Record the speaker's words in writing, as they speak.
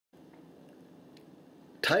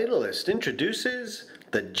Titleist introduces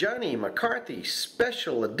the Johnny McCarthy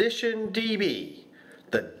Special Edition DB,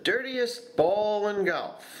 the dirtiest ball in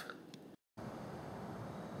golf.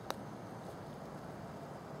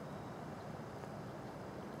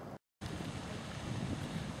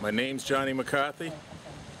 My name's Johnny McCarthy,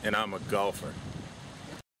 and I'm a golfer.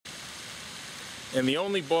 And the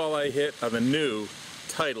only ball I hit are the new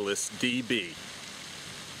Titleist DB.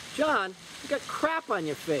 John, you got crap on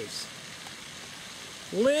your face.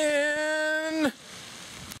 Lynn! One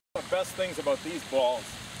of the best things about these balls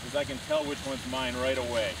is I can tell which one's mine right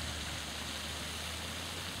away.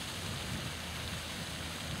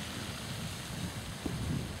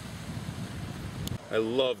 I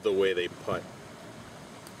love the way they putt.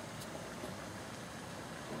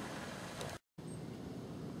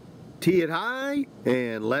 Tee it high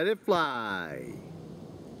and let it fly.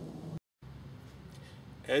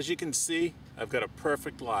 As you can see, I've got a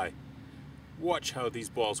perfect lie. Watch how these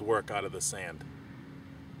balls work out of the sand.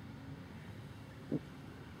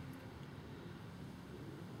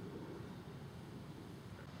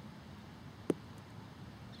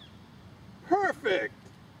 Perfect!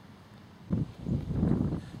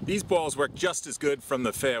 These balls work just as good from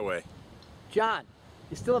the fairway. John,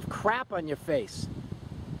 you still have crap on your face.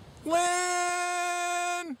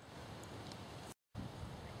 Lynn!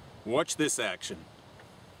 Watch this action.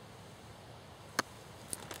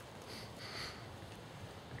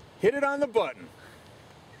 Hit it on the button.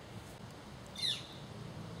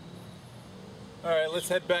 All right, let's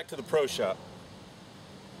head back to the pro shop.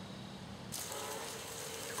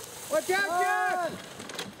 Watch out, John!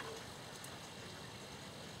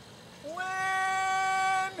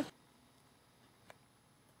 Lynn!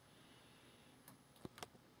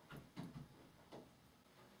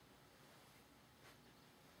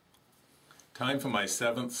 Time for my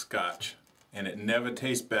 7th scotch, and it never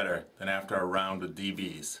tastes better than after a round of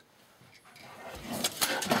DBs.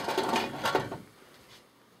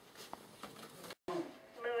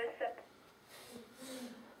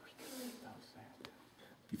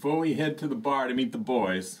 Before we head to the bar to meet the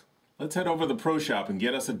boys, let's head over to the pro shop and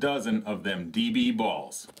get us a dozen of them DB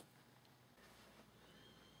balls.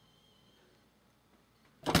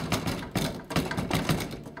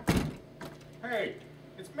 Hey,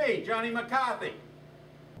 it's me, Johnny McCarthy.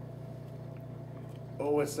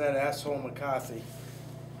 Oh, it's that asshole McCarthy.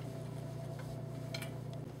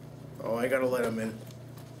 Oh, I gotta let him in.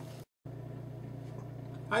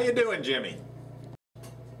 How you doing, Jimmy?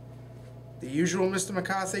 The usual, Mr.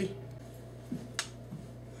 McCarthy?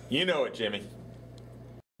 You know it, Jimmy.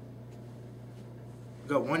 We've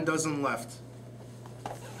got 1 dozen left.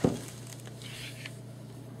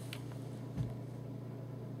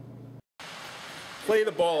 Play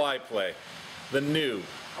the ball I play. The new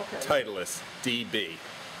Titleist DB.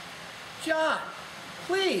 John,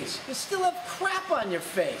 please, you still have crap on your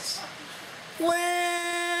face. Lynn!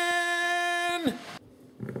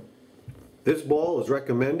 This ball is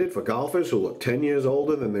recommended for golfers who look 10 years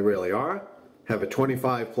older than they really are, have a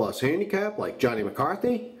 25 plus handicap like Johnny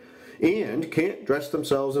McCarthy, and can't dress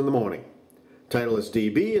themselves in the morning. Titleist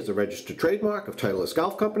DB is a registered trademark of Titleist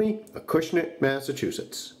Golf Company, Acushnet,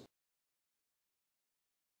 Massachusetts.